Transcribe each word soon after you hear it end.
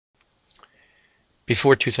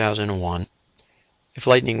Before 2001, if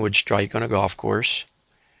lightning would strike on a golf course,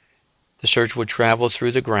 the surge would travel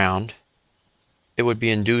through the ground, it would be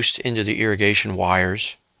induced into the irrigation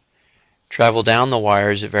wires, travel down the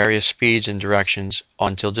wires at various speeds and directions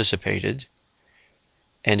until dissipated,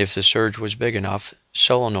 and if the surge was big enough,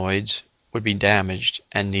 solenoids would be damaged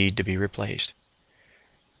and need to be replaced.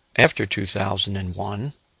 After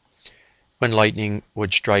 2001, when lightning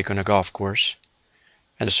would strike on a golf course,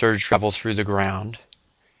 and the surge travel through the ground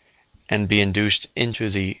and be induced into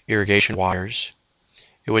the irrigation wires,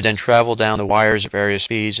 it would then travel down the wires at various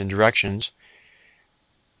speeds and directions,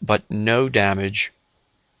 but no damage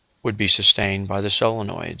would be sustained by the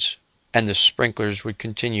solenoids, and the sprinklers would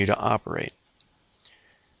continue to operate.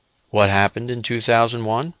 What happened in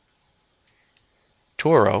 2001?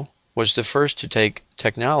 Toro was the first to take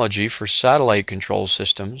technology for satellite control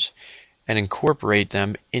systems and incorporate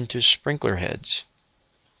them into sprinkler heads.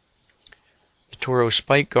 The Toro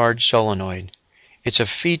SpikeGuard Solenoid. It's a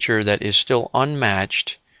feature that is still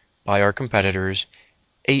unmatched by our competitors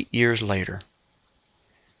 8 years later.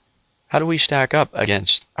 How do we stack up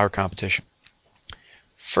against our competition?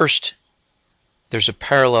 First, there's a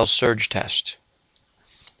parallel surge test.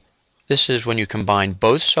 This is when you combine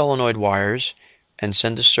both solenoid wires and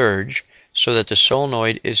send a surge so that the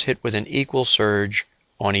solenoid is hit with an equal surge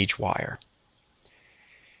on each wire.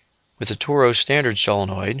 With the Toro standard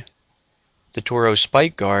solenoid, the Toro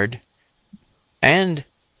SpikeGuard, and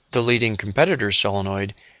the leading competitor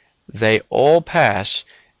solenoid, they all pass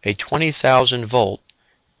a 20,000 volt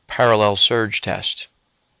parallel surge test.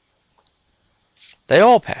 They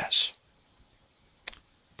all pass.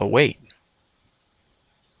 But wait,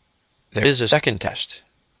 there is a second test.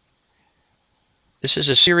 This is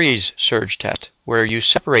a series surge test where you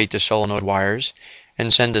separate the solenoid wires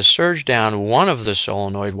and send a surge down one of the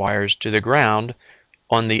solenoid wires to the ground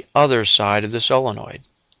on the other side of the solenoid.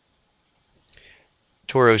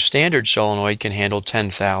 Toro's standard solenoid can handle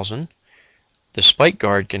 10,000. The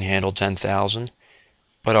SpikeGuard can handle 10,000,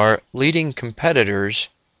 but our leading competitors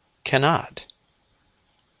cannot.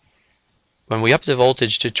 When we up the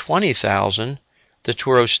voltage to 20,000, the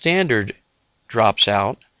Toro standard drops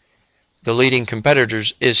out, the leading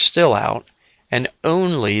competitors is still out, and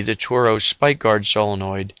only the Toro SpikeGuard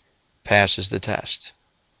solenoid passes the test.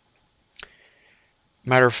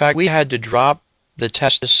 Matter of fact, we had to drop the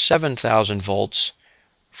test to 7,000 volts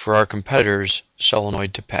for our competitor's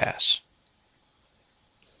solenoid to pass.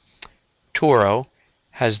 Toro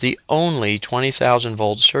has the only 20,000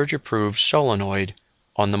 volt surge-approved solenoid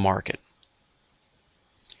on the market.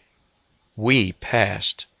 We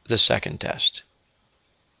passed the second test.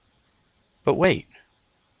 But wait,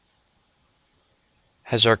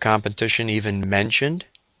 has our competition even mentioned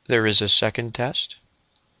there is a second test?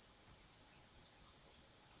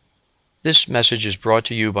 This message is brought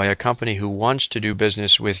to you by a company who wants to do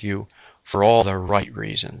business with you for all the right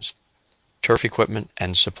reasons: Turf Equipment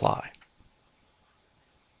and Supply.